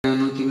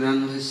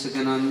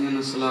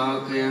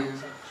ज्ञानाञ्जनशलाकया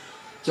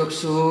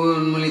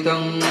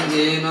चक्षुरुन्मिलितं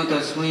येन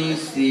तस्मै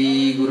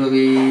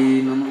श्रीगुरवे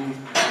नमः।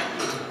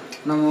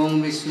 नमो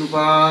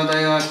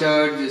विष्णुपादाय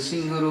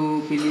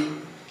आचार्यसिंहरूपिणे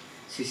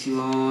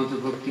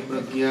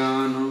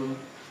श्रीमद्भक्तिप्रज्ञान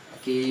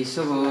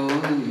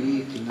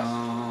केशवनीति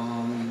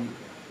नामिने।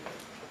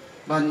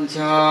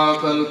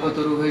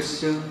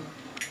 वञ्चाकल्पतरुभ्यश्च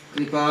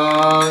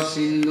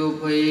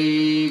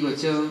कृपासिन्धुभ्यैव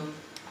च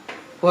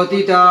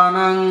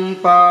पतितानां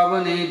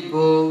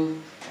पावनेभ्यो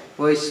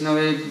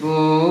वैष्णवेभ्यो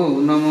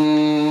नमो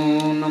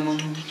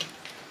नमः।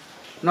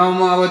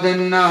 नमो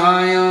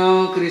अवदन्नाय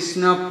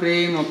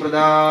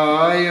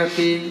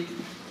कृष्णप्रेमप्रदायते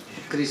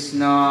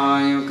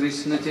कृष्णाय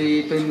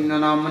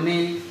कृष्णचैतन्यनाम्ने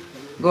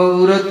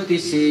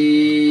गौरतिसे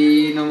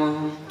नमः।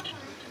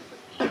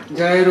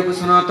 जय रूप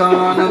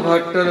सनातन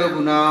भट्ट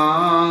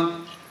रघुनाथ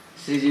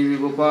श्रीजीव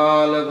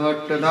गोपाल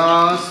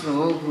भट्टदास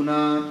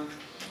रघुनाथ।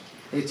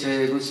 इच्छे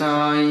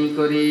गोसाई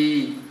करी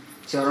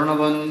चरण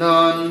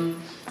बंदन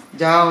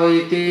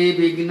जावैते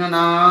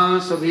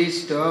विघ्ननाश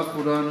अभीष्ट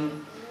पूरन।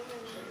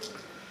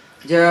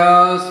 जय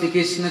श्री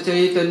कृष्ण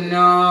चैतन्य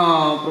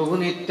प्रभु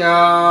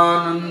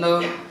नित्यानंद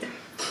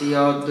श्री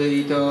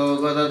अद्वैत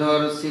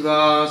गदाधर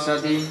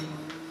शिवासादि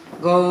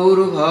गौर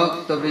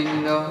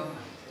भक्तवृंद।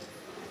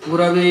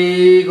 गुरवे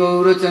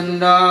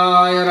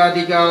गौरचंद्राय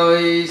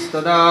राधिकायै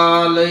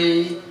तदालय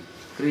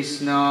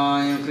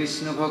कृष्णाय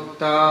कृष्ण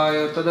भक्ताय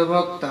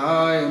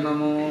तद्भक्ताय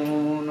नमो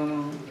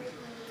नमः।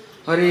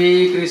 हरे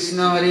कृष्ण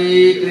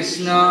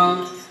कृष्ण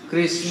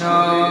कृष्ण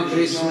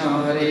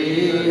हरे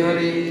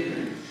हरे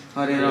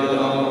हरे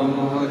राम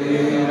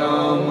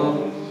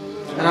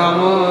राम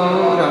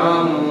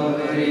राम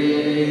हरे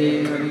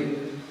हरे।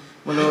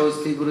 बोलो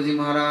श्री गुरु जी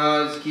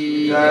महाराज की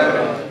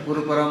जय,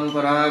 गुरु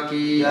परंपरा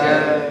की जय,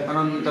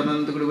 अनंत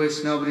अनंत गुरु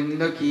वैष्णव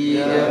वृंद की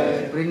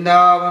जय,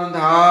 वृंदावन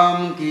धाम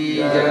की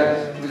जय,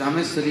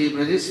 धामेश्वरी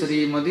ब्रजेश्वरी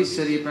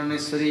मधीश्वरी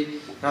प्राणेश्वरी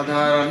राधा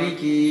रानी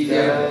की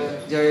जय,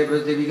 जय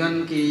ब्रजदेवीगण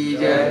की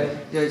जय,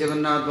 जय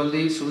जगन्नाथ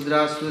बलदेव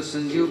सुभद्रा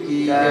संजीव की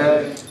जय,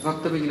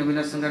 भक्त विघ्न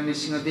विनाशक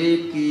नृसिंहदेव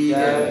की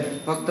जय,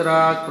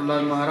 भक्तराज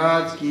प्रहलाद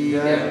महाराज की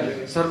जय,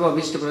 सर्व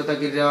अभिष्ट प्रदाता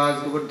गिरिराज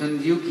गोवर्धन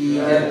जीव की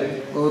जय।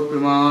 गौर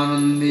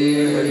प्रेमानंदे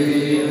हरि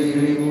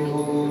हरि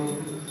बोल।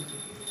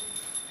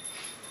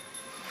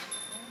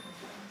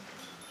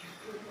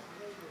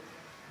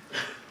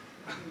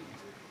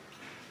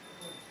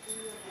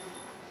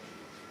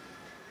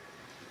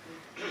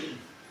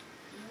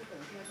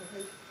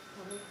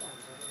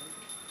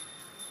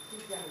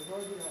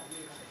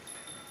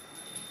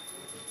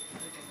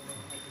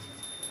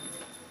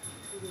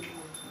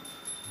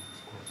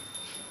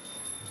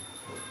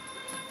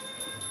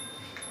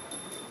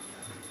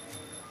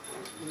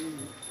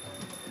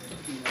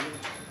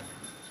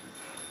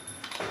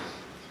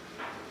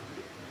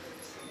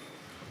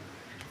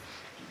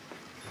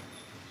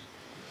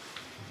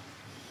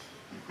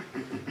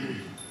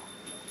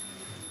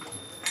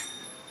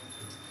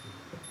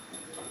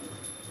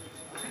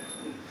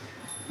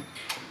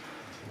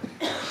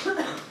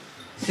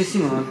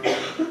 श्रीमद्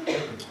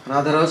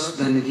राधा रस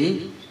निधि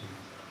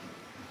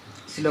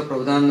श्रील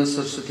प्रभुदानंद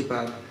सरस्वती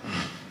पाद।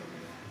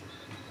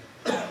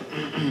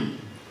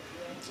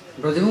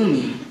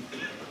 Braj Bhoomi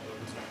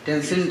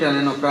transcendental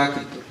and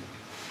अपराकृत।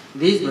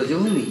 This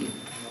Braj Bhoomi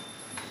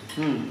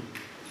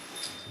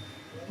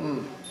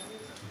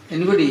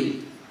anybody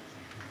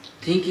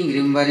thinking,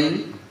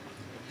 remembering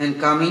and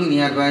coming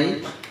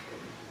nearby,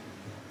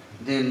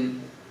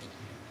 then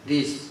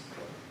this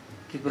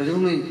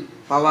Braj Bhoomi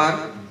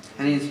power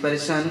and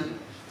inspiration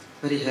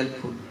very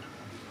helpful.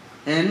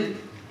 And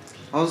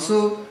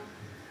also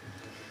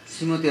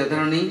Srimati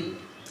Radharani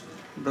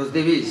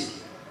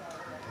Brajdevi's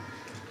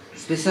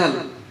special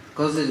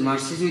causes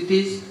mercies with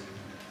this,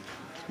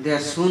 they are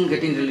soon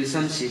getting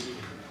relationship.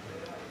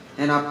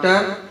 And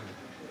after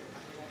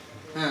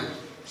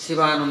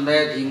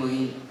Shivanandaya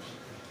Dhimahi,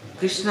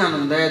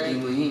 Krishnanandaya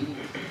Dhimahi,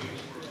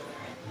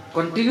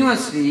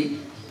 continuously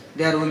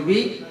there will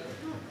be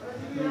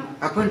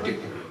appointed.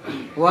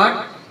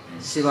 What?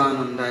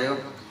 Shivanandaya.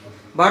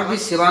 But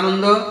this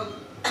Shivananda,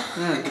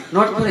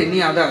 not for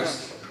any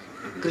others.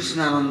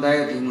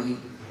 Krishnanandaya Dhimahi.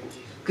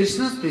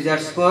 Krishna's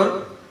pleasures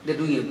for they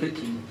doing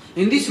everything.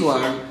 In this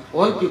world,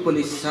 all people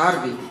is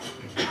serving.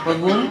 For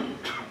whom?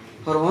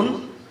 For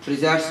own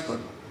pleasures for,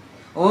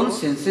 own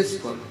senses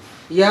for.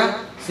 Yeah,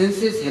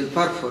 senses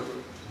helper for.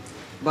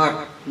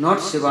 But not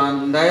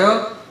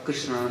Shivanandaya,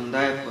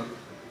 Krishnanandaya for.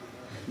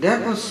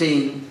 Therefore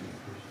saying,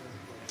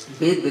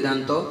 Ved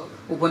Vedanta,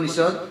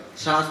 Upanishad,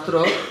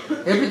 Shastra,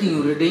 everything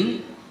you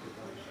reading,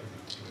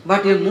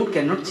 but your mood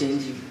cannot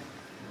change you.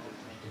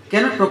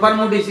 Cannot proper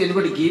mood is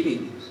anybody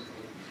giving,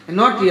 and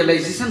not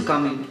realization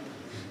coming.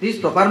 This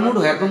proper mood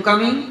where from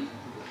coming?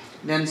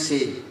 Then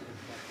say,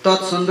 Tat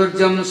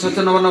Sundarjam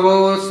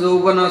Sachanavanav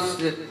Suvana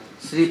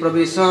Sri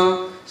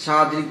Pravesa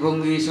Sadrik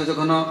Bhungi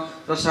Sajakana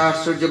Rasa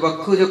Surja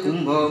Bakhuja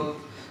Kumbha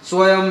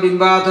Swayam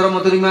Bimbadhara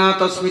Madhurima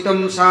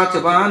Tasmitam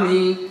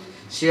Sachavani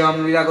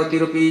Shyam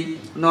Niragatirupi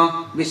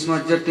No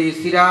Vismarjati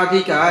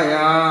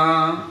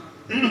Siradhikaya.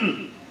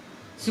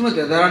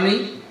 Srimati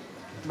Radharani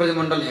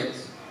Brajamandal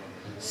has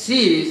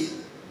She is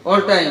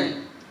all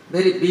time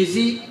very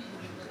busy.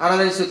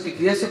 Aradhana Shakti,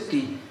 Kriya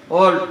Shakti,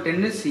 all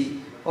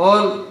tendency,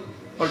 all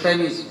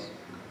time is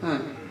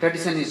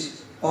tradition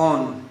is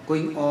on,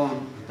 going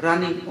on,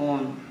 running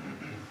on.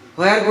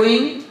 Where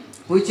going?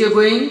 Which way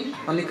going?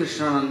 Only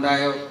Krishna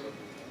Nandaya.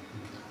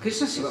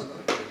 Krishna Shiva.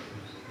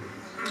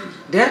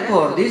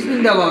 Therefore, this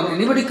Vrindavan,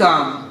 anybody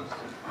come,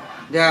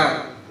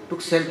 there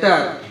took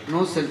shelter,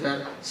 no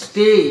shelter,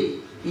 stay,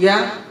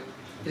 yeah,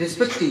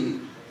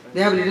 respecting.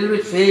 They have little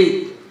bit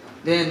faith,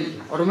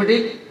 then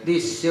automatic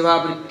this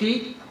Seva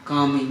Vritti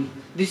coming.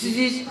 This is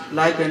his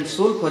life and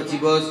soul for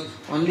Jivas,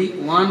 only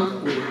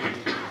one way.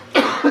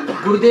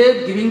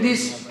 Gurudev giving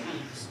this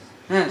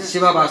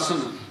Seva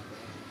Vasana.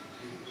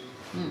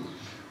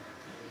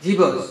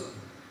 Jivas.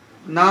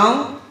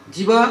 Now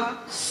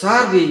Jiva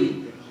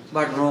serving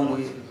but wrong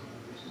way,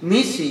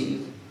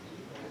 missing,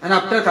 and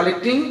after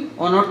collecting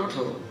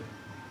anartha.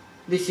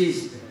 This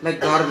is like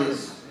garbage,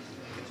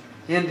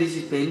 and this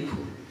is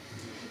painful.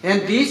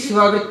 And this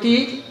Seva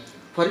Vritti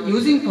for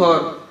using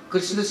for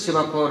Krishna's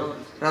Seva for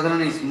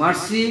Radharani is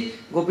mercy,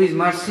 Gopi is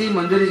mercy,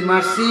 Manjari is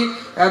mercy,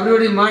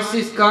 everybody's mercy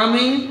is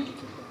coming,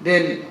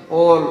 then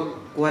all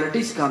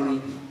qualities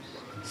coming.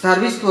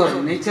 Service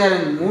for nature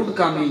and mood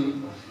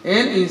coming,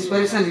 and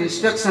inspiration,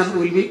 instruction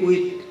will be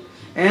with,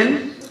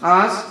 and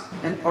us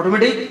an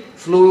automatic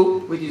flow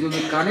which will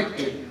be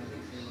connected.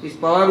 This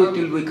power which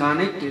will be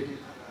connected.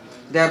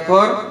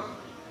 Therefore,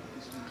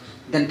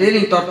 then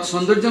telling Tat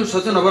Saundaryam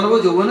Sacha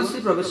Navanava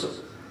Jovanasya Pravesa.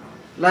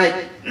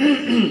 Like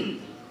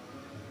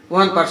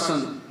one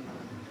person,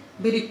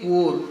 very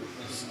poor,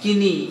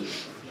 skinny,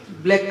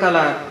 black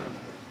color,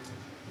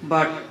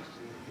 but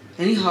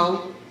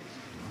anyhow,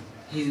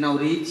 he is now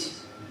rich,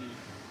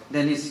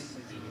 then his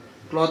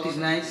cloth is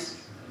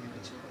nice,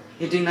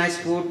 eating nice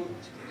food,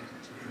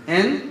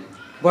 and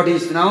body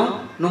is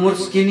now no more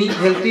skinny,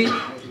 healthy,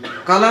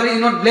 color is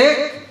not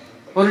black,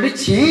 already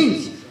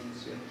changed.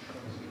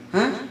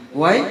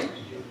 Why?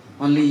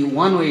 Only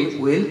one way,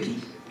 wealthy.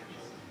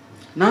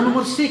 Now no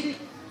more sick.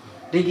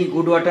 Drinking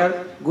good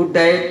water, good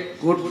diet,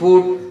 good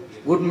food,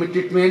 good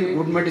treatment,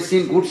 good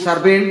medicine, good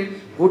servant,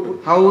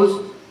 good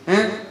house,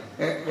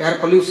 air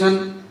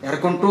pollution, air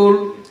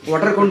control,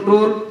 water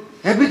control,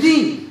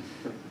 everything.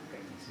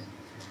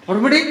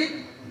 Automatic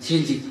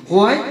changing.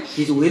 Why?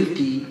 He is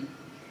wealthy.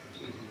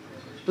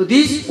 So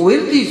this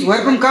wealth is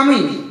where from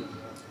coming?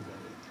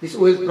 This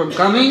wealth from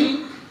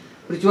coming,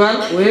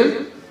 spiritual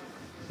wealth,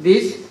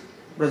 this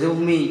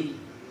Brajabhumi,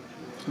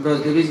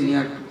 Brajdevi is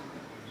near to.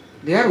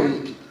 They are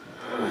wealthy.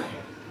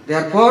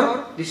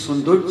 Therefore, this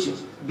Saundarya,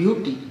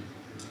 beauty,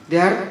 they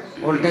are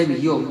all time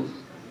young.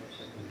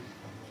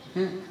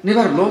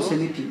 Never lost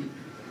anything.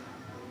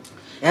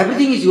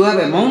 Everything is you have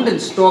amount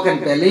and stock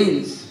and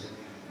balance.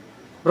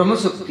 Brahma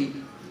Shakti.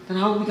 Then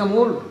how become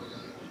old?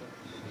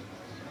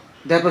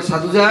 Therefore,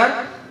 sadhus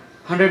are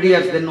 100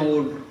 years, then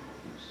old,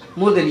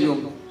 more than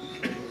young.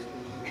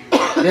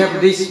 They have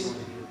this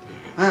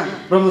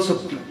Brahma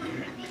Shakti.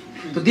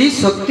 So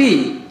this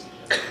Shakti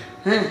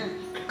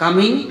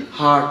coming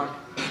hard.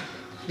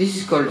 This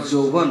is called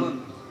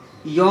Jovan,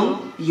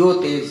 young,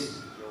 yotes,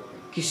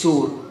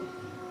 Kishore,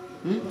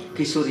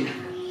 Kishori.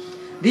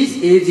 This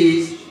age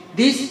is,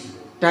 this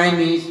time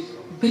is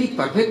very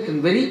perfect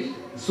and very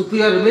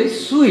superior, very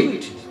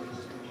sweet.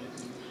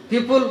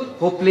 People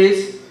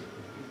hopeless,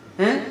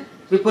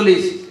 people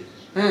is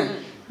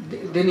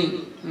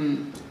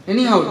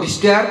anyhow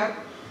disturbed,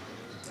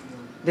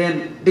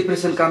 then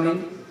depression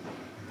coming.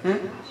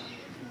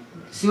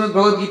 Srimad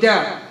Bhagavad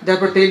Gita,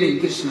 therefore telling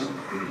Krishna,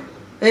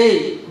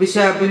 hey,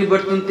 Vishya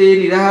Vinivartante,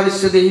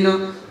 Niraharisya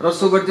Dehina,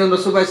 Rasovarjan,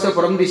 Rasovaisya,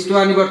 Param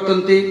Dishtva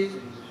Nivartante,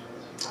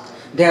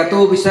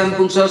 Dehato Vishan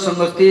Pungsa,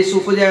 Sangaste,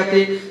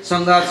 Supajate,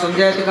 Sangat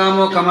Sanjayate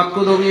Kama,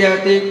 Kamatkodo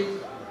Vijate,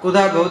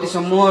 Koda Bhavati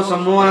Sammoha,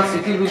 Sammoha,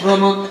 Siti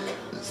Vibhrama,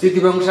 Siti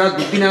Vamshat,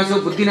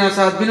 Buddhinasa,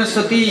 Buddhinasa,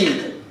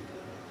 Advinasati.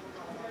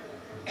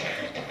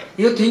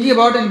 You are thinking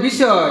about an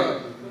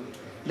Vishya,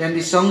 then the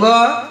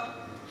Sangha,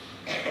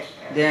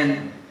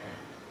 then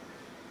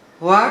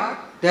what?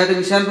 They are the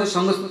Vishalpa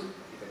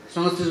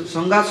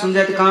Sangha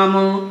Sanjayat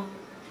Kama.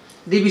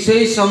 The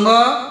Vishaya is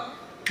Sangha,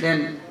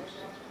 then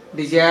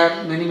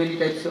desire, many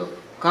types of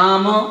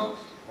Kama,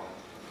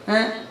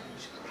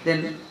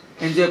 then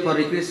enjoy for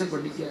recreation,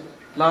 for desire.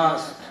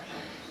 Last,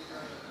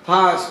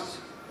 fast,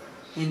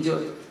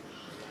 enjoy.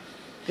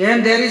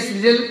 Then there is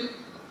little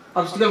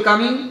obstacle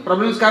coming,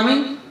 problems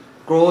coming,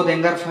 growth,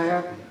 anger,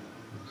 fire.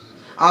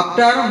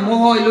 After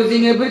moha,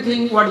 losing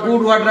everything, what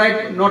good, what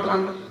right,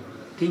 not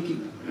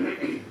thinking.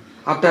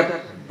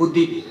 After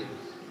buddhi,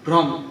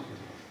 brahm,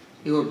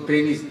 your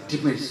brain is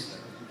depressed.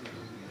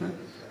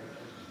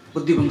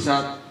 Buddhi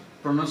bhangsat,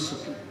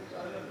 pranasati.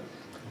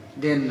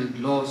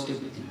 Then lost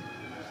everything.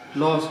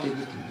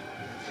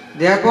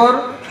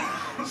 Therefore,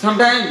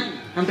 sometimes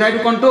I am trying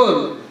to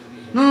control.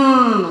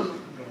 No.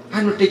 I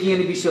am not taking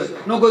any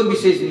vishwa. No going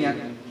vishwa is near.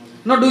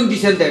 Not doing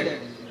this and that.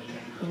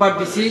 But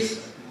this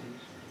is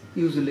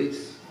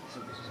useless.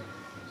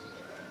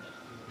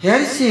 Here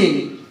is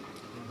saying,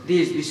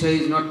 this vishwa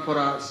is not for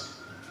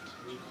us.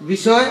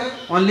 Vishay,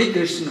 only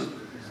Krishna.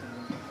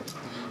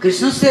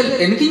 Krishna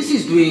said anything she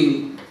is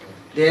doing,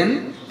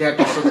 then there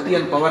is Shakti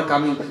and power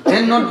coming.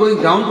 Then not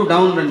going down to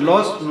down and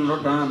lost,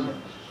 not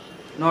down,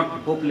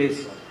 not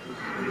hopeless,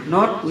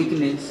 not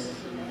weakness,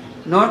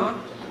 not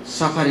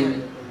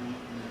suffering,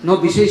 no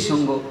Vishay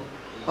Sangha,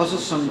 also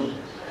Sangha.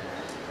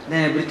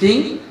 Then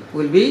everything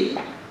will be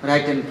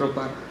right and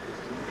proper.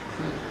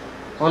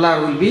 All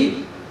are will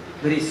be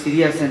very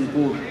serious and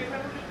good.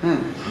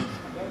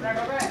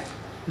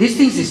 These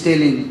things is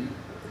telling.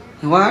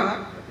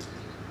 What?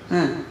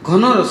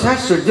 Ghana Rasa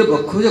Surja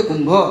Bhakhoja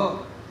Kumbha.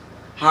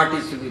 Heart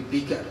is to be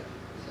bigger.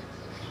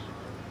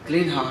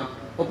 Clean heart,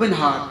 open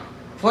heart.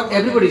 For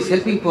everybody is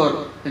helping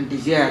for and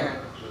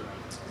desire.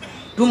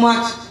 Too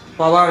much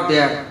power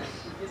there.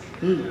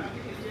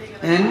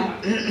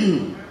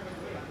 And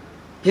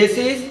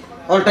faces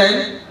all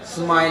time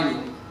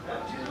smiling.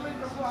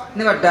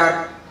 Never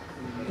dark,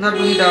 not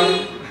going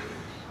down.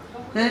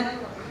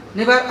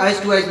 Never eyes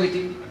to eyes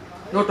meeting,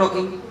 no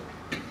talking.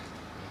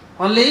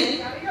 Only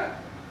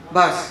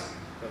bas.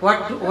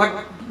 What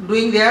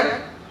doing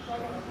there?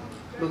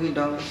 Looking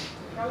down.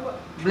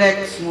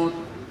 Black, smooth.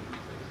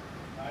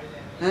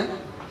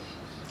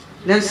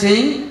 Then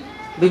saying,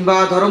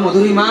 Bimba Dhara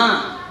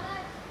Madhurima.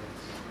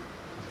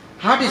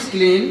 Heart is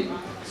clean,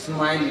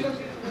 smiling.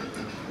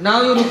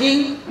 Now you are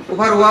looking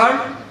over world,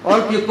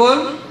 all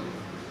people,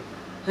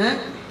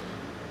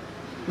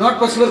 not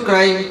possible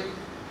crying,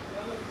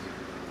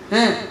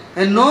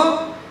 and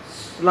no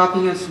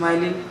laughing and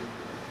smiling.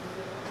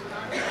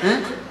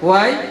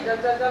 Why?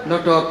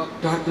 Lot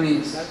of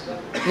darkness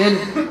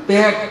and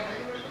bad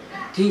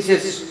things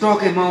as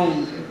stock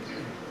amount.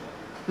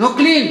 No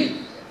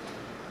clean.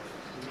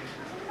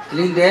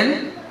 Clean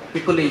then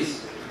people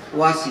is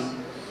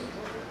washing.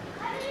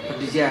 But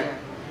desire.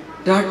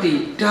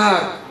 Dirty,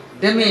 dark,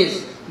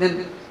 damaged.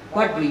 Then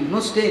what doing?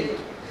 No stain.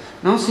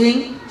 Now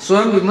saying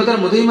Swam Vimadar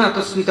Madhurima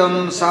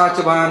Tasmitam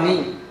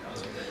Sachavani.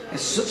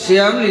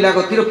 Swam Lila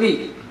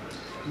Gotirapi.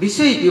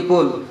 Visay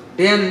people,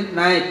 day and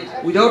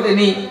night, without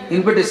any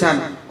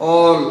invitation,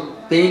 all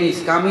pain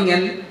is coming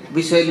and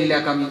Visay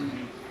Lila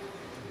coming.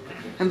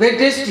 And very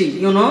tasty,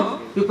 you know,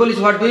 people is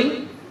what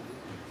doing?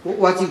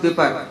 Watching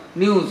paper,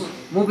 news,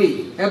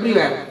 movie,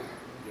 everywhere.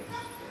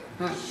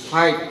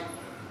 Fight,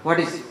 what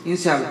is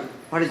insult,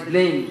 what is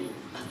blame.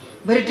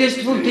 Very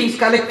tasteful things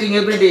collecting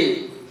every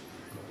day.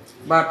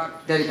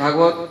 But there is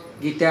Bhagavad,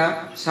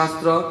 Gita,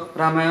 Shastra,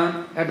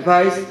 Ramayana,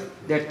 advice,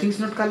 that things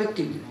not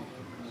collecting.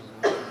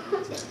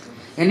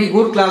 Any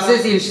good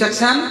classes,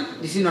 instruction,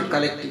 this is not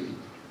collecting.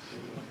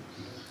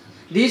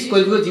 This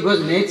Kaljuga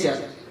Jiva's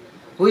nature.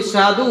 Who is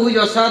sadhu, who is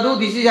asadhu,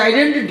 this is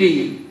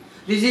identity.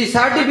 This is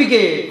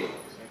certificate.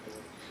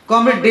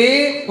 Come a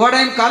day, what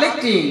I am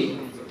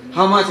collecting,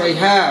 how much I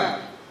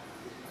have.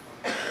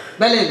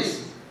 Balance.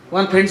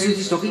 One friend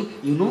is talking,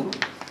 you know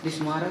this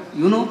Maharaj,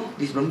 you know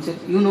this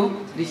Brahmacharya, you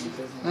know this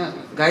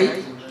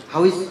guy,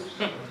 how is,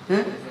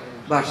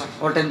 but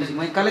all time this is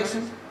my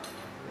collection.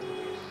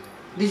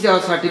 This is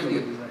our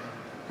certificate.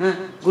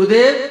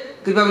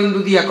 Gurudev, Kripa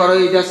Bindu diya karo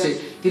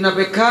ejase, tina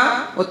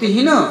pekha oti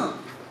hino.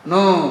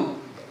 No.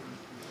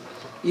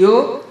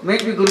 You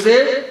make me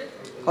Gurudev,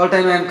 all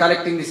time I am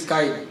collecting the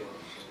skyline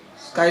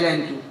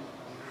too.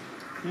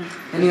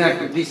 Anywhere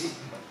to this,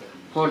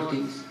 four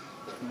things.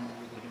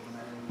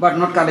 But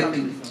not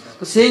collecting.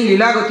 So saying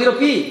Lila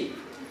Gotirapi,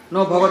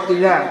 no Bhagavad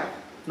Lila,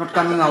 not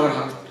coming our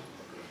heart.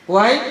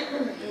 Why?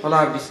 All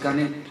are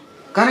disconnect.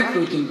 Connect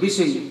with him,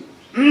 Vishay,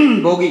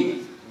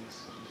 Bhogi.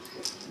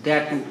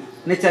 There too.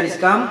 Nature is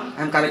come,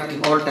 I am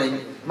collecting all time.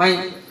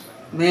 My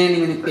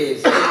many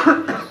pages.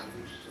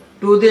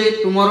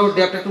 Today, tomorrow,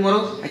 day after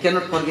tomorrow, I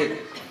cannot forget.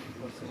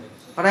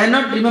 But I am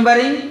not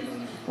remembering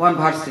one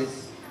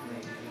verses,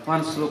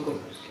 one sloka.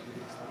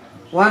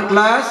 One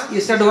class,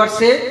 yesterday what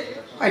said?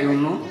 I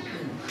don't know.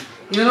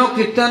 You know,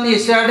 Kirtan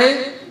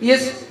yesterday,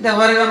 yes, the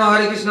Hare Rama,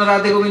 Hare Krishna,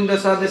 Radha Govinda,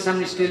 Sadhe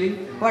Sam is telling.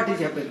 What is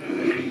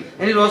happening?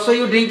 And also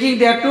you drinking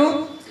there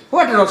too?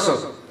 What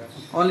also?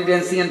 Only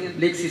dancing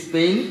and legs is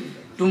pain.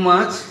 Too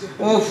much.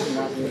 Oh,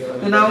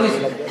 and now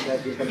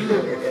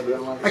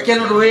I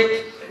cannot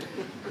wait.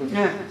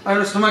 Yeah,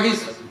 our stomach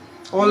is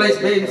always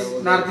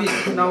pains,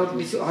 nervous, now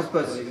this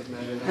hospital.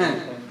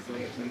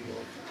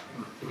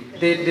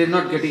 They are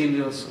not getting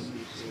in also.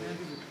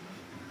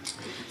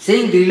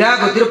 Saying Lila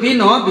Gotirapi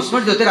no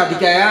Bhisma Jyotir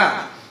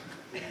Adhikaya.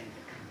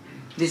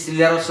 This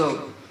Lila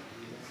also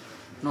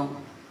no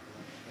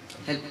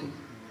helpful.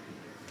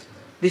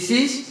 This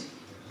is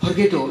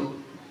forget all.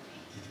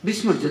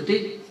 Bhisma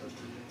Jyoti.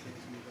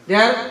 They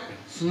are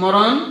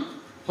Smaran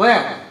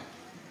where?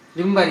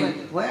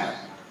 Remembering where?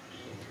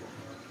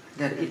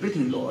 They are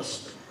everything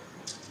lost.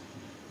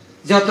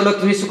 Jata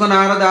Lakshmi Sukha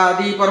Narada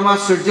Adi Parama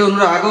Surja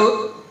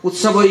Unurago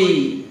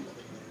Utsavai.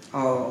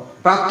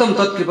 Praktam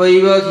tat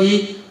kripaiva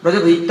hi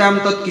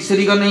brajabhitam tat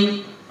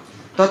kisariganai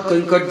tat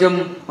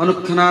kankarjam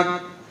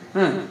anukhanat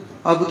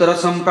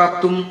abutarasam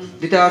praptum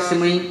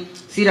dityasimai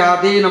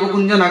sirade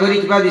navakunja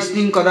nagari kipa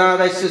disting kada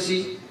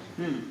daisyasi.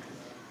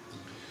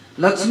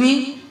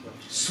 Lakshmi,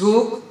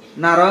 Sukh,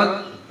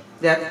 Narad,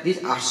 that this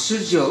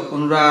Ashurya,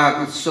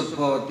 Anurag,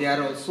 Utsava, they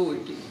are also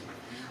waiting.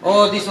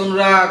 Oh, this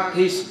Anurag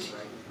feast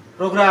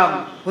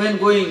program, when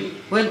going,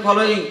 when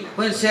following,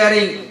 when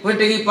sharing, when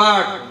taking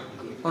part,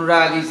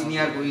 Anurag is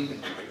near going.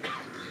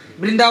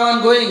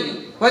 Vrindavan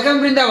going. Why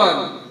come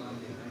Vrindavan?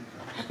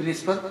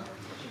 Happiness for.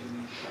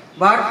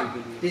 But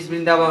this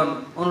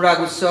Vrindavan, Anurag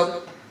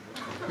Utsav,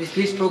 this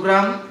feast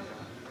program,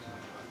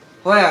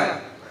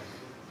 where?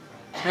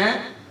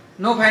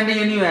 No finding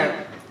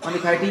anywhere. Only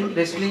fighting,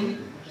 wrestling,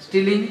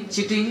 stealing,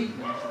 cheating.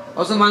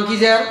 Also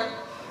monkeys are.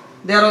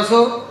 They are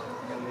also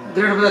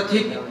great of the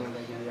thief.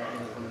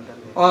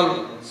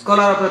 All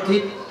scholar of the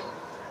thief.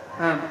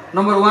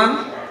 Number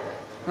one,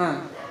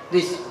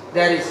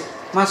 there is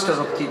master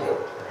of thief.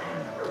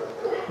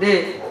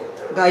 They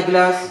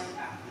eyeglass,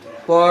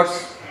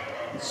 pots,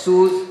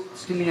 shoes,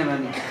 stealing and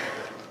running.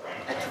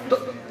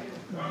 So,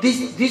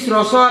 this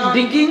Rasa are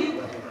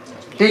drinking,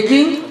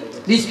 taking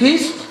this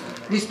feast,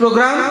 this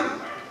program.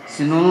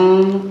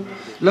 No,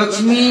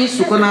 Lakshmi,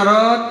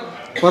 Sukhanarad,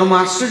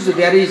 Paramaster,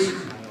 there is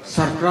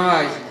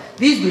surprise.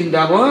 This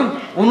Vrindavan,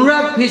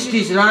 Anurag feast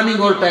is running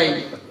all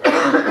time.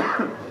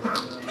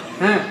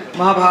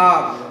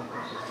 Mahabhav,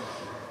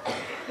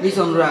 this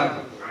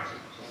Anurag,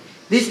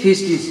 this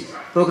feast is,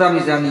 program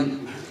is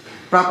running.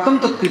 Praptam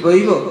tat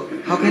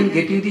kripaiva, how can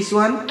getting this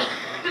one?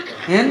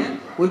 And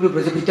will be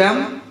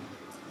Brajapitam,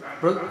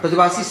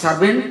 Brajavasi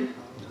servant,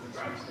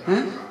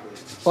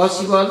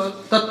 possible,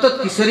 tat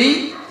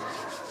kisari,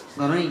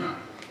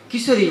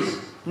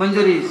 Kisharis,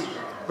 Manjaris,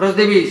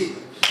 Brajdevis,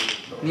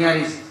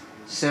 nearest,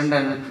 surrender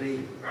and pray,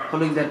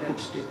 following their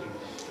footsteps.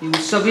 The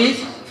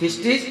Utsavis,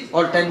 feasties,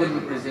 all time will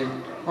be present.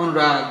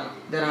 Anurag,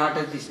 their heart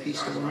has this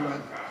feast of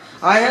Anurag.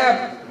 I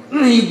have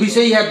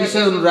Vishay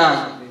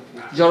Anurag,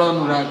 Jala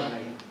Anurag,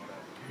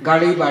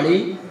 Gadi,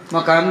 Badi,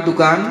 Makan,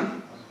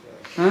 Dukan,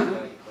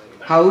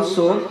 house,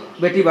 soap,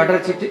 Betty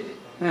butter,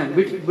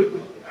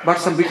 but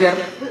some bitter.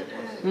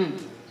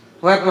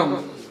 Where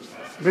from?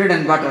 Bread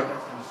and butter.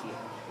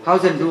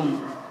 House and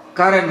room,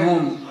 car and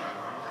home,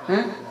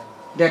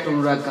 that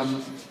Anurag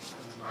comes.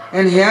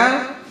 And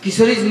here,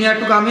 Kishore is near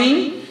to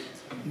coming,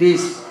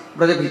 this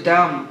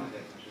Brajapitam,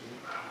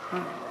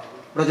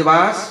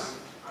 Brajavas,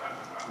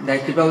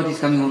 that Kripavat is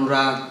coming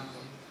Anurag.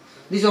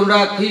 This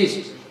Anurag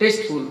feast,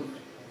 tasteful,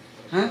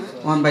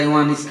 one by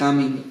one is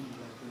coming.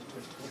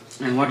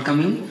 And what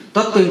coming?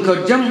 Tattva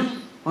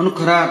Inkarjam,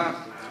 Anukharag,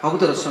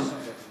 Abutarasam.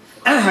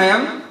 And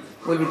Hayam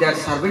will be there,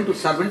 servant to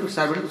servant to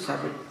servant to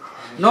servant.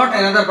 Not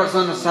another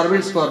person,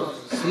 servants for,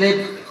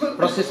 slave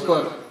process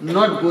for,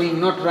 not going,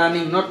 not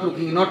running, not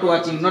looking, not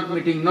watching, not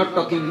meeting, not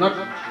talking, not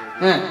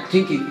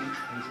thinking.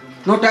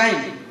 No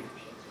time.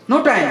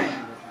 No time.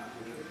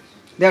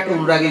 That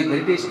Anurag is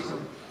very tasty.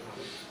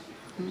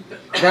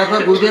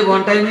 Therefore, Gurudev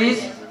one time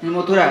is in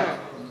Mathura,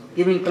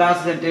 giving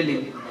classes and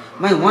telling,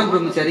 my one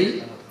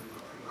brahmachari,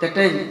 that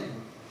time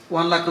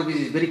 1 lakh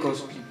rupees is very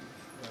costly.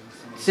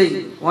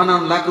 Saying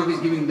 1 lakh rupees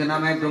giving the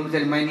name of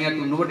brahmachari, my near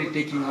to nobody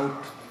taking out.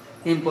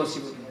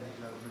 Impossible.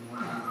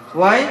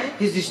 Why?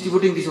 He is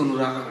distributing this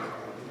Anurag.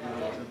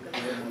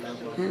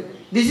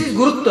 This is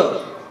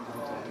Gurutva.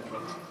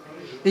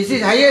 This is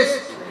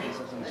highest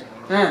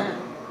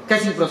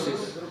catching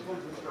process.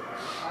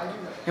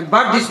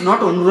 But this not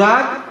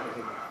Anurag.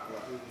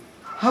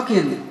 How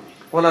can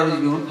all are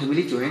be one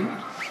family joined?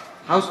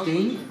 How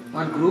staying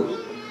one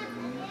group?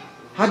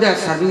 How they are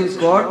serving his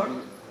God?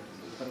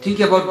 Think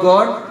about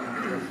God.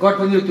 God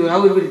family to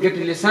how we will get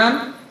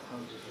relation.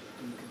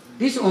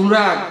 This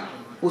Anurag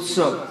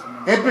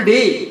Utsav, every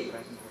day,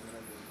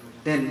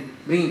 then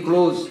bringing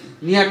close,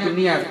 near to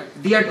near,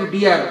 dear to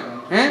dear,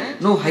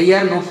 no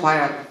higher, no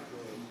fire,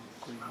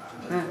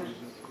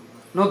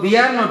 no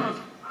beer, no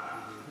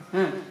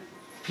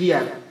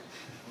fear.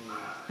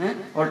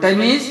 All time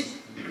is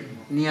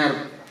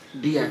near,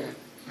 dear,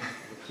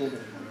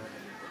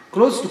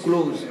 close to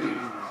close.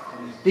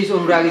 This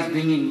Anurag is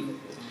bringing,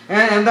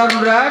 and the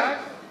Anurag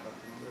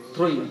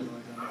throwing.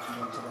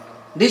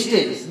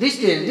 Distance,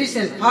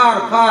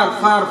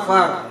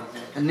 far,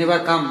 and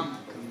never come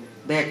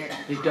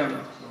back,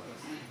 return.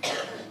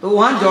 So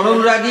one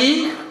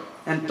Jalanuragi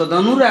and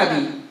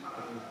Tadanuragi,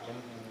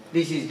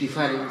 this is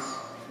difference.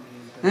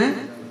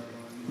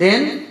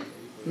 Then,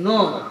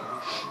 no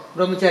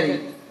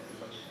brahmachari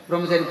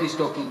is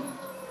talking.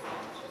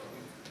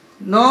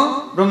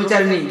 No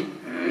brahmacharini,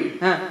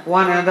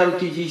 one another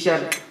is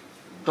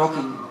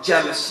talking,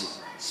 jealousy,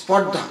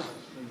 spardha.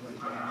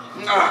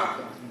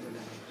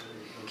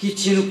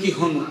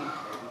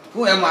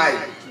 Who am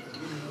I?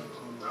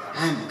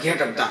 I am great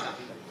of that.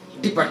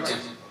 Departure.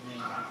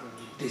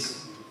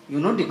 This. You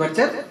know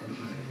departure?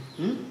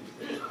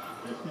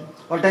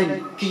 All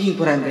time kicking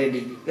for I am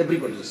ready.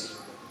 Everybody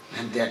is. I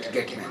am there to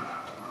get man.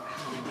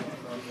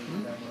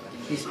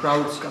 His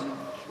prouds come.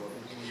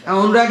 And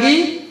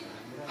Anuragi,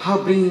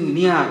 how bringing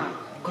near,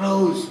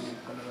 close.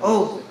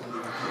 Oh,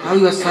 how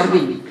you are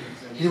serving.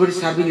 Everybody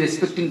serving,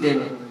 respecting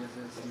them.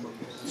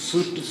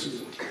 Sweet to sweet.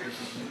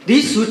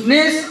 This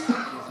sweetness,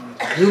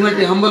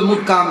 humanity, humble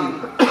mood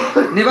calming,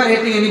 never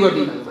hating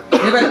anybody,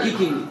 never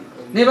kicking,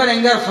 never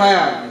anger,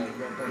 fire.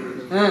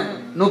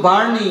 no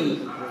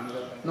burning,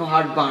 no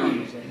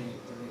heartburn,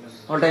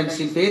 all time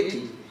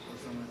sympathy,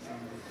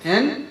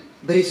 and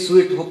very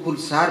sweet, hopeful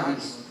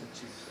service.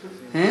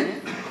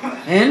 And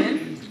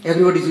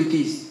everybody is with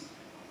this,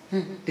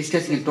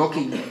 discussing and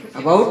talking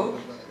about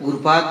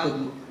Gurupad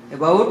Padma,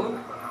 about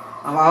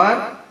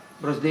our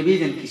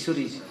Brajdevis and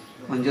Kishoris,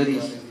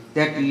 Manjaris,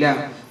 that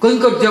lila.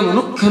 Koinkarjam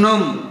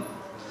anukhanam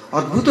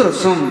adbhuta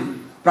rasam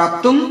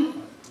praptum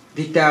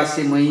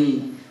dhityase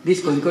mai.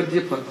 This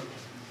koinkarja for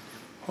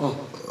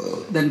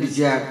then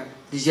desire.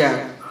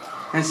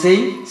 And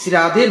saying, Sri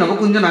Radhe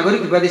Navakunja Nagari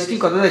Kripadishti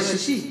Kadada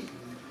Sushi.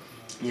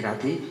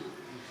 Radhe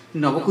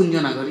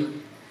Navakunja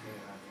Nagari.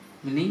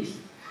 Meaning,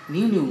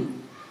 new.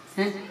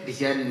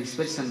 Desire and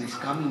expression is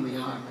coming in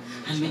my heart.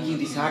 And making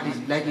this heart is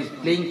like is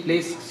playing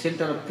place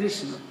center of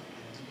Krishna.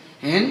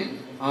 And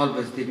all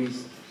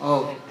Brajdevis,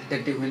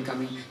 that day when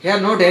coming. Here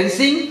no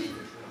dancing.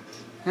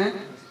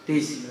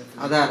 This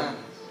other,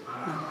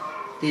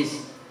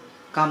 this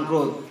Kam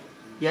Krodh,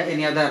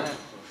 any other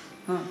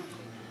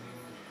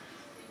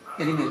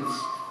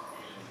animals,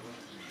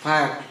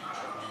 fire,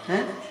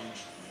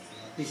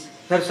 these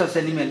precious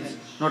animals,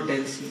 not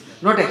dancing,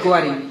 not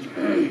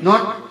acquiring,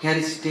 not here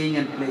is staying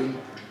and playing.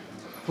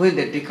 When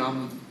that day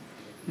coming.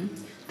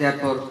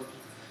 Therefore,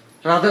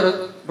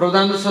 rather,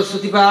 Prabodhananda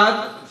Saraswati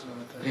Pad,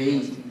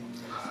 praying.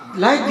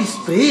 Like this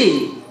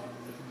pray,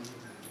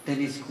 then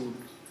is good.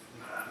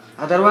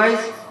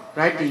 Otherwise,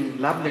 writing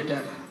love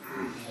letter,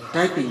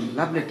 typing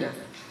love letter.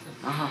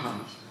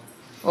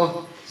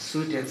 Oh,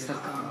 sweet answer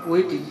come,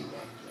 waiting.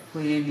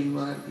 When you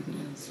are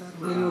giving answer,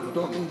 when you are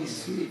talking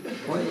this sweet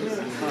voice,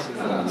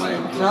 I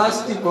am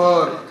thirsty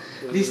for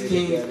these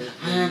things.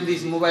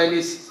 This mobile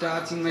is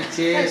touching my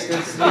chest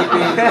and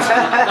sleeping.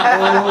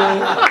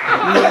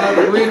 You are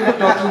going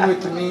talking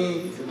with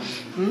me.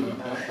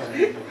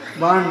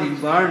 Burning,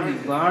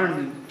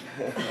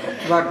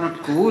 but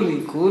not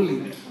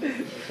cooling.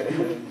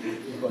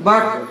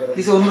 But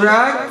this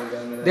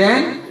anurag,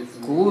 then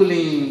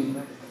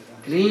cooling,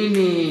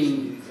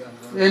 cleaning,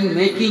 then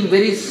making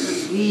very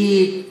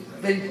sweet,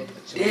 very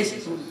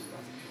tasteful.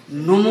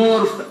 No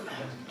more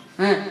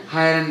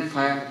hire and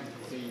fire.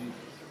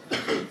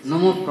 No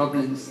more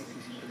problems.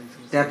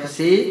 Therefore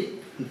say,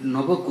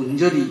 Nava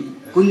Kunjari,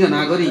 Kunja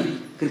Nagari,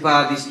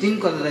 Kripa Disting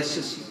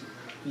Kadadashasi.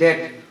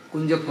 That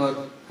Kunja for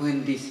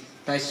when this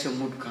Taisya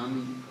mood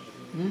coming.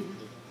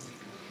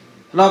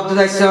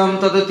 Labdadasyam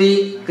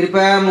Tadati,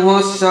 Kripa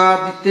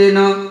Mohasa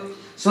Ditena,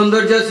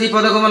 Sundarjasi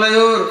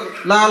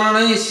Padakamalayur,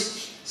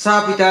 Lalanais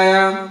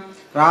Sapitaya,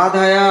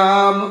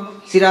 Radhaya,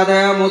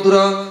 Siradhaya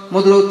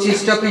Madura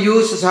Chista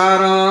Piyus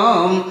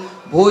Saram,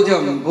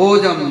 Bhojam,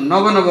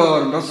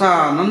 Navanavar,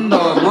 Rasa,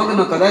 Nanda,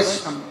 Magna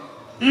Kadasham.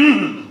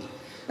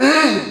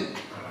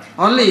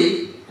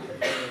 Only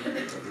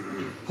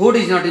food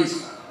is not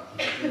his.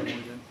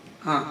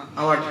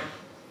 Our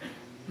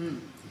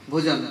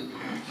bhojan,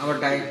 our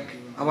diet,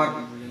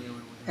 our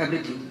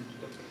everything.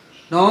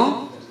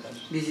 No,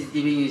 this is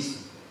giving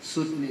his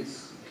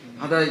sweetness.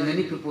 Otherwise,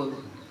 many people,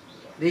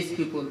 rich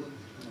people,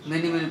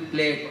 many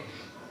plate,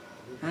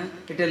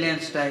 Italian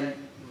style,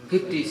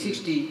 50,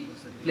 60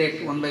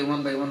 plate, one by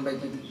one,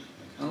 giving,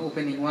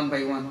 opening one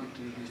by one.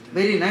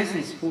 Very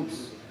nice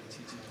foods.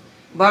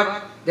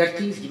 But that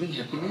thing is giving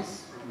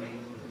happiness.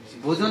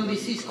 Bhojan,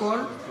 this is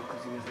called.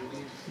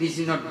 This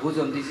is not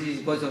bhojan, this is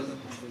bhajan.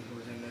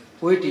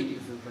 Poetic.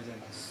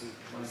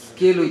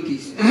 Scale with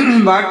this.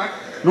 But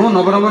no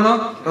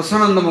Navaramana,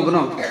 Rasananda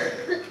Magna.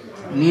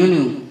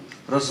 New,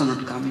 Rasa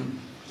not coming.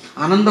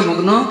 Ananda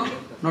Magna,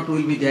 not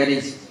will be there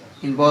is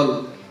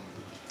involved.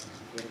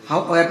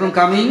 How upon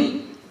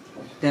coming?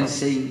 Then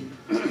saying,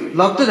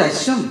 love the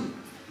Dasyam.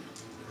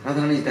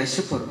 Radharani is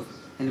Dasya for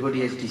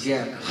anybody has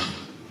desire.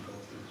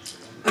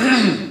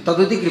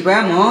 Tadati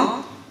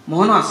Kripaya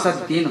Mohana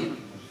Asaditena.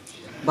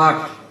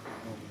 But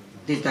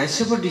this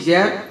Dasya for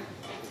desire,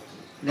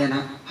 then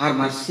her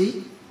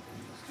mercy,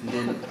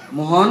 then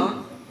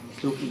Mohan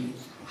is looking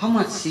how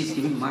much she is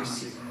giving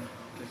mercy.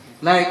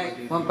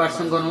 Like one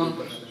person gone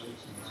on,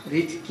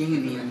 rich king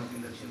in here.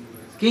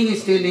 King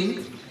is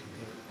telling,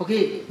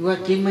 okay, you are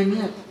king my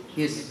near.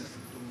 Yes.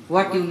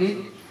 What you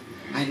need?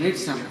 I need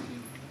some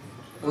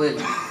oil.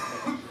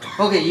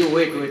 Okay, you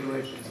wait.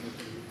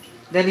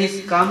 Then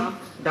he's come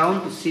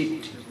down to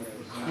sit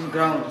in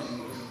ground.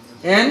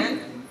 And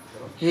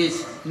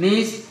his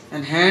knees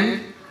and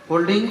hand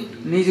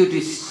holding, knees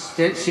is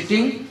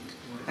sitting,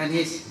 and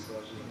his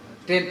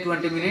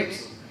 10-20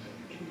 minutes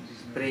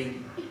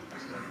praying.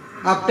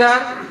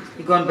 After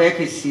he gone back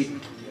his seat,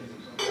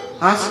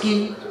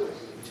 asking,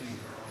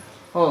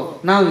 oh,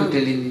 now you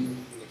telling me.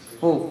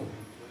 Oh,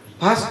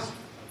 first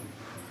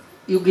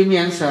you give me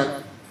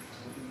answer.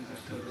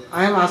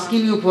 I am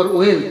asking you for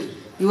wealth.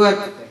 You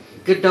are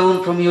get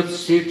down from your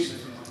seats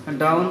and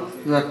down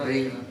you are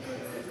praying.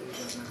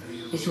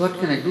 He said, what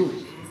can I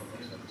do?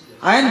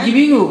 I am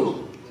giving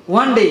you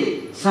one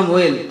day some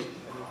wealth.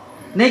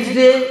 Next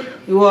day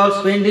you are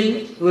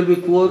spending, you will be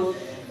poor.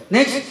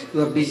 Next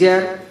you are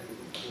desire.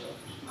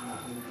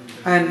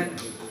 And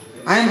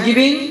I am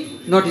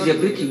giving, not is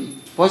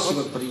everything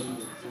possible for you.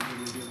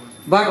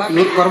 But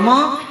your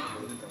karma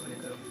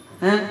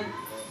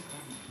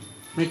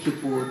make you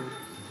poor.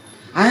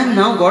 I am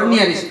now, God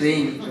near is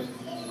praying.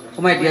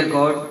 Oh my dear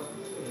God,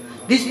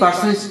 this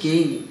person is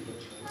king.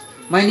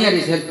 My near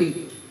is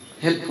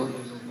helpful,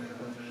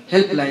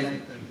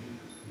 helpline.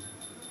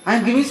 I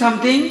am giving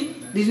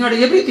something, this is not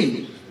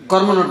everything.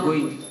 Karma not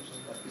going.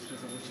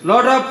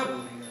 Lot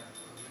of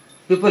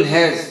people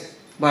has,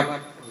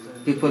 but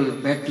people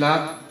bad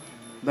luck,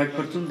 bad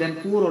fortune, then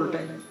poor all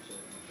time.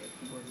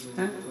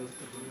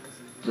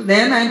 So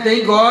then I am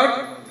saying,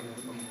 God,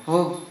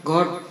 oh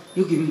God,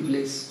 you give me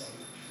place.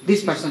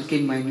 This person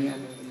came my near.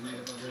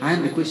 I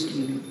am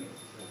requesting you.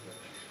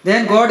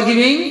 Then God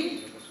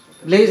giving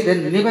place,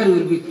 then never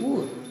will be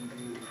poor.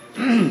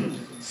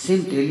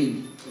 Same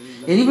telling.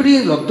 Anybody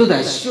is Labdo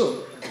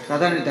Daisyo,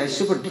 Radharani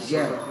Daisyo for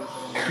desire.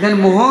 Then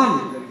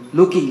Mohan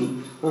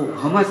looking, oh,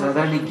 how much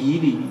Radharani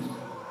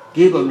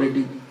gave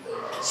already,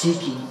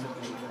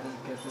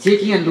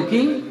 checking and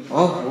looking,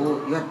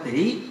 oh, you are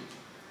very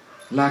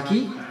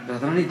lucky,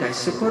 Radharani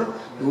Daisyo for,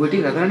 you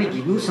waiting Radharani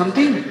give you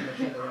something.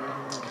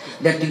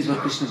 That things for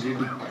Krishna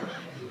ready.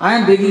 I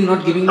am begging,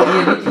 not giving me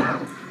anything.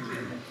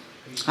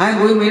 I am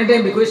going many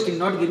times requesting,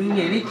 not giving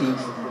me anything.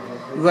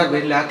 You are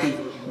very lucky,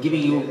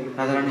 giving you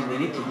Radharani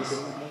many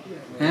things.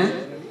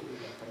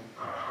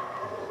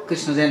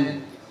 Krishna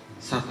then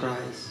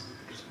surprise.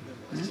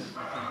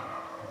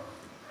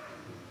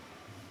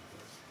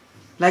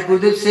 Like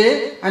Gurudev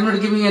say, I am not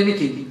giving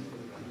anything.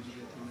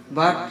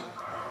 But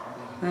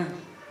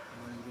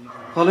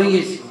following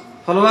his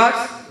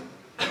followers,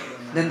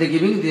 then they are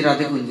giving the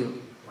Radha Kunjo.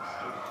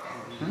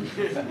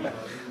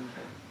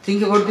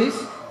 Think about this.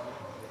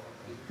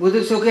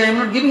 Gurudev says, okay, I am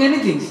not giving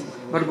anything.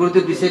 But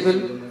Gurudev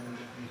disciple,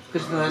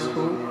 Krishna Das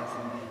Prabhu.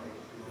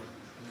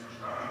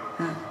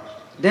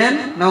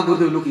 Then, now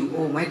Gurudev looking,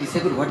 oh, my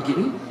disciple, what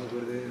giving?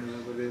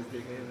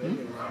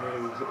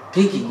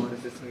 Thinking.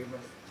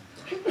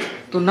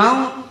 So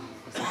now,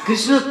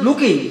 Krishna is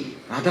looking.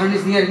 Radharani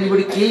is near,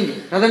 anybody came.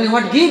 Radharani,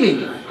 what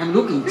giving? I am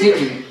looking,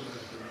 checking.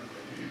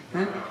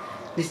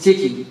 This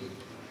checking.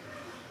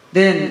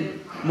 Then,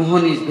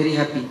 Mohan is very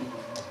happy.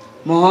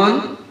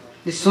 Mohan,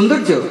 the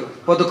Sundarja,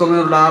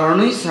 Padakamayur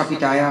Larani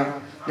Sapitaya.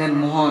 Then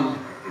Mohan,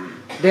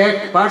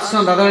 that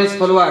person, Radharani's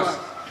followers,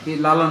 he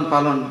lalan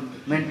palan,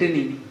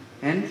 maintaining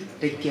and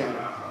take care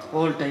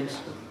all times.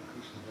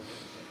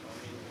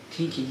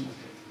 Thinking,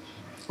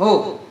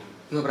 oh,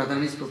 you have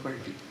Radharani's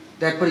property.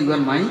 Therefore you are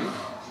mine,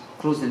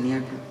 close and near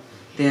to.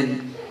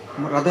 Then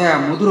Radha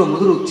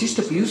Muduru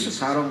Chista Piyusa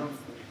Saram.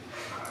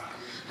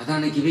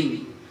 Radharani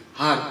giving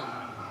her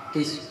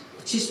this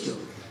Chisto,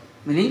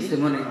 meaning the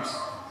monads.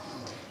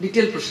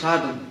 Little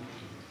prasadam,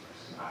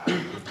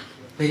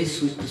 very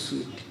sweet to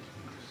sweet,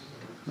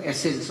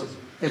 essence of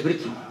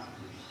everything.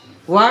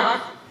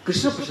 What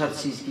Krishna Prasad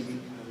she is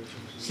giving.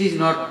 She is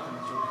not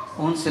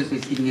own self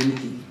is giving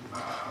anything.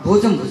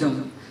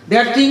 Bhojam. They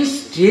are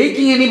things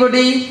taking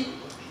anybody,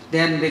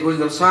 then they going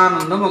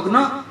Rasananda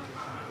Magna.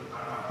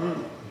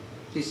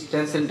 This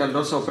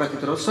transcendental Rasa,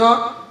 Prakita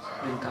Rasa,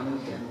 then coming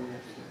there.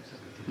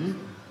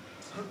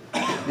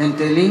 Then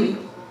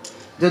telling,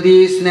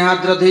 Jadi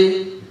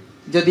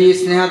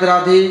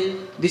Snehadradhe,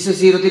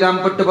 Disasi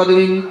Ratiram Patta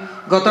Padavim,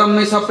 Gatam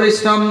me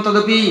Saprishtam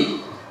Tadapi,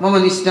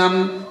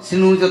 Mamanistam,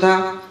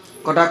 Sinujata,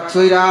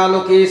 Kodakchoira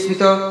Loke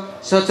Smita,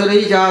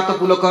 Sachari Jata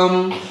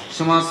Pulakam,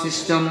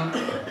 Samasistam,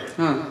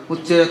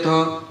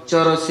 Uchayatha,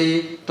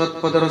 Charasi,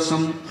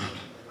 Tatpadarasam.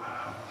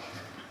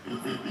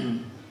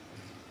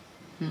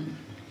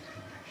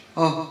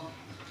 Oh,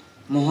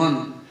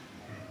 Mohan,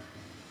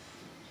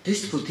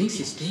 tasteful things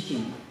is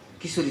taking.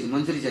 Kishoris,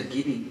 Manjaris are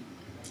giving.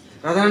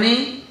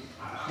 Radharani,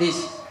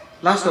 this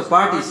last of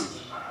parties,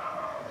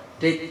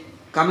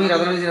 coming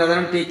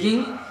Radharani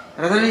taking,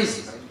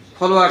 Radharani's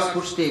followers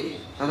footstep,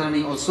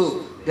 Radharani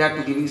also, they are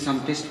to giving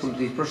some tasteful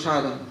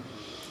prasadam.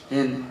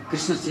 And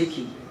Krishna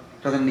taking,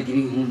 Radharani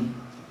giving whom?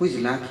 Who is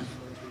lucky?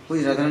 Who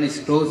is Radharani is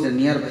close and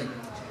nearby?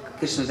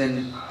 Krishna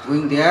then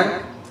going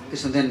there,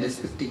 Krishna then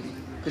respecting.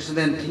 Krishna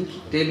then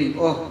telling,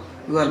 oh,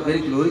 you are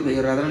very glorified,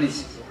 your Radharani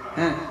is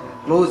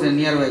close and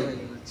nearby.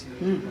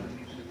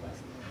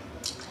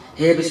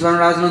 Hey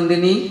Vishwanaraj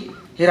Nandini,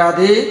 hey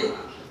Radhe,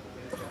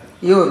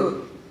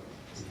 you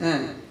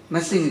are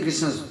messing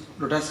Krishna's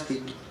lotus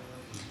feet.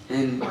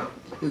 And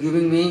you are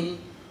giving me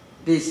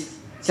these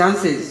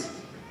chances,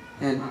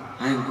 and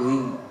I am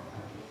going.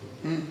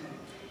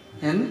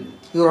 And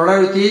your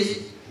order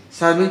is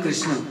serving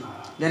Krishna.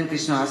 Then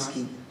Krishna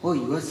asking, oh,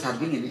 you are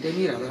serving anytime,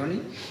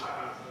 Radharani?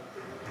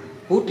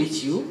 Who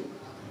teach you?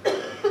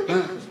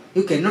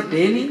 You cannot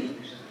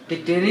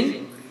take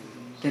training?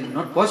 Then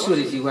not possible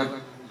if you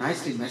are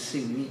nicely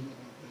messing me.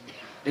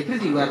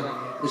 Definitely you are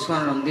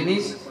Vishwana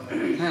Nandini's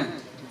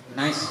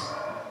nice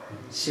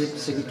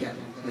Sevika.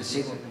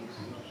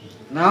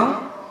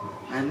 Now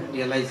I am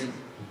realizing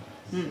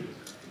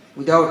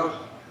without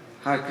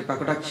her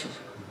Kripakadaksha,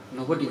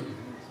 nobody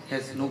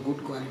has no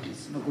good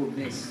qualities, no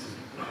goodness.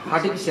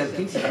 Artificial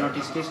things are not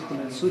tasteful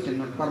and sweet and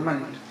not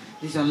permanent.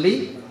 This is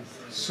only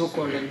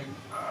so-called and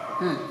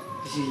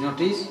this is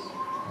not is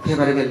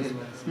favorable.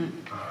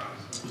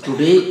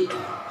 today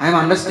I am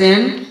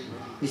understand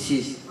this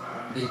is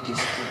very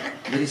tasty,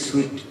 very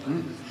sweet.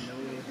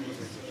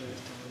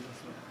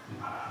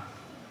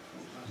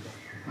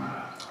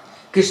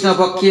 Krishna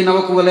Bhakti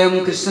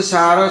Navakuvalayam Krishna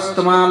Saras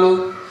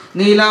Tamalu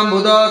Neelam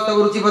Buddha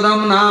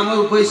Tavuruchipadam Nama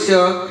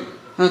Rupasya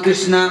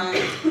Krishna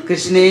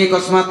Krishne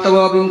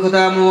Kasmattava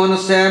Vimkhata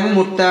Mohanasya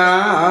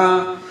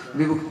Murta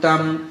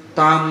Vibhuktam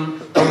Tam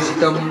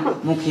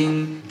Tausitam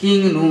Mukhin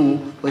Kingnu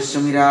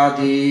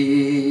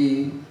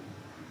Vasyamirade.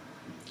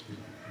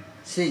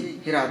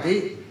 Sing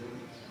Hirade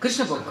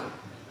Krishna Bhakti.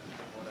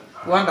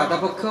 One Radha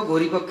Bhakti,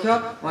 Gauri Bhakti,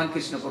 one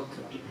Krishna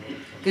Bhakti.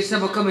 Krishna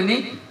Bhakti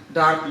meaning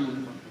dark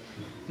moon,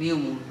 new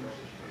moon.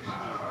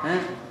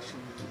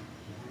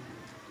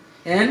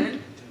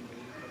 And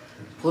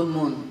full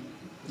moon,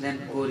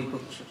 then Gauri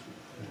Bhakti.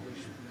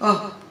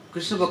 Oh,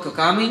 Krishna Bhakti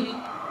coming,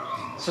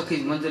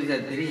 Sakhi's Manjari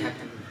are very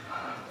happy.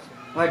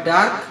 Why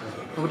dark?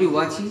 Nobody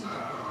watching.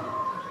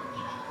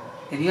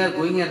 And you are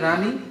going and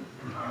running,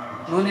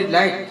 no need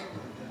light.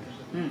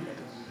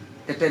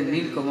 That time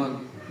Nil Kamal,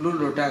 blue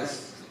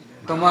lotus,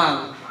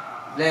 Tamal,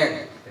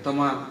 black,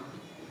 Tamal.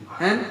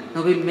 And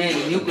now we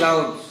made new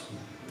clouds.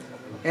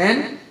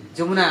 And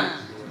Jamuna,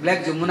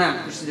 black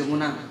Jamuna, Krishna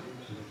Jamuna.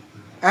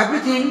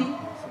 Everything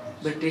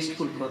very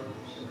tasteful for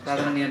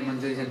Radharani and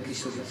Manjari and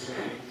Kishori.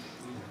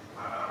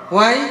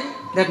 Why?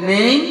 That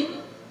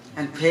name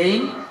and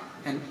fame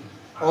and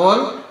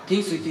all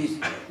things which is,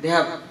 they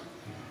have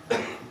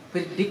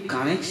very deep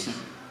connection.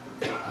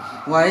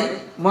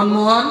 Why?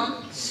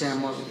 Manmohan,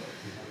 Syamal.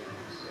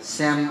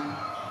 Sam,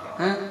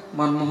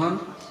 Manmohan,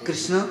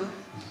 Krishna,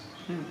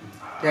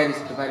 that is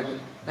the Bible.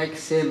 Like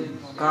same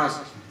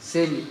caste,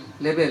 same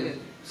level,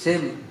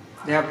 same,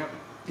 they have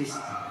this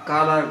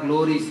color,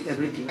 glories,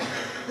 everything.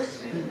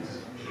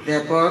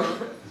 Therefore,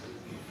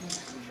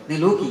 they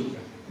looking,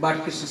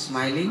 but Krishna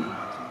smiling,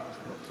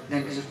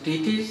 then Krishna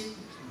teaches,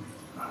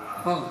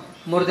 oh,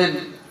 more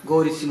than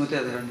Gauri Srimati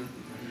Radharani.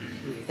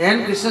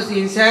 And Krishna's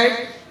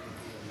inside,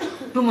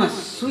 too much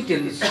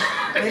sweetness,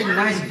 very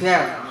nice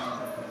pair.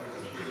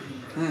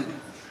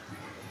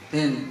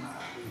 Then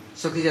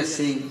Sakhi just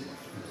saying,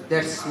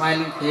 that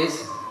smiling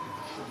face,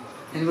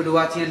 anybody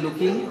watching and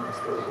looking,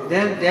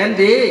 then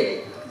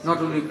they not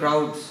will be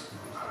proud.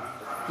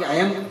 Yeah, I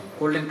am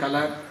golden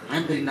color, I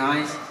am very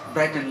nice,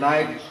 bright and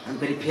light, I am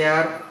very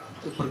fair,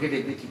 they forget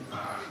everything.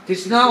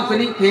 Krishna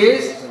opening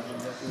face,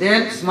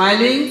 then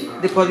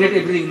smiling, they forget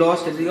everything,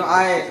 lost everything.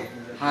 I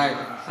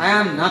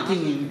am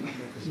nothing in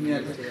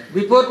here.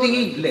 Before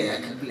thinking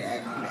black,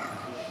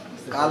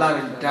 color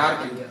and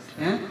dark,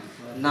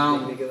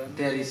 now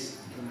there is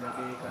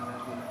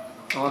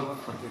all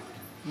forget.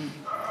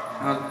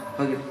 All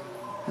forget.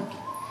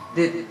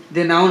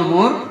 They now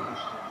more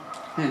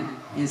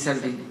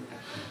insulting.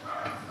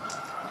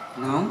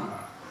 Now,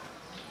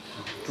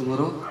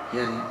 tomorrow,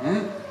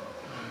 hearing.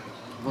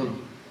 Bol.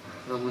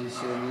 Ramani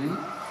Shivamani,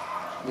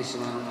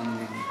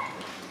 Vishwanamani,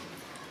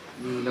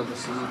 Nila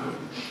Vasana.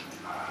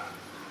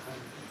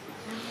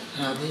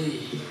 Radhe.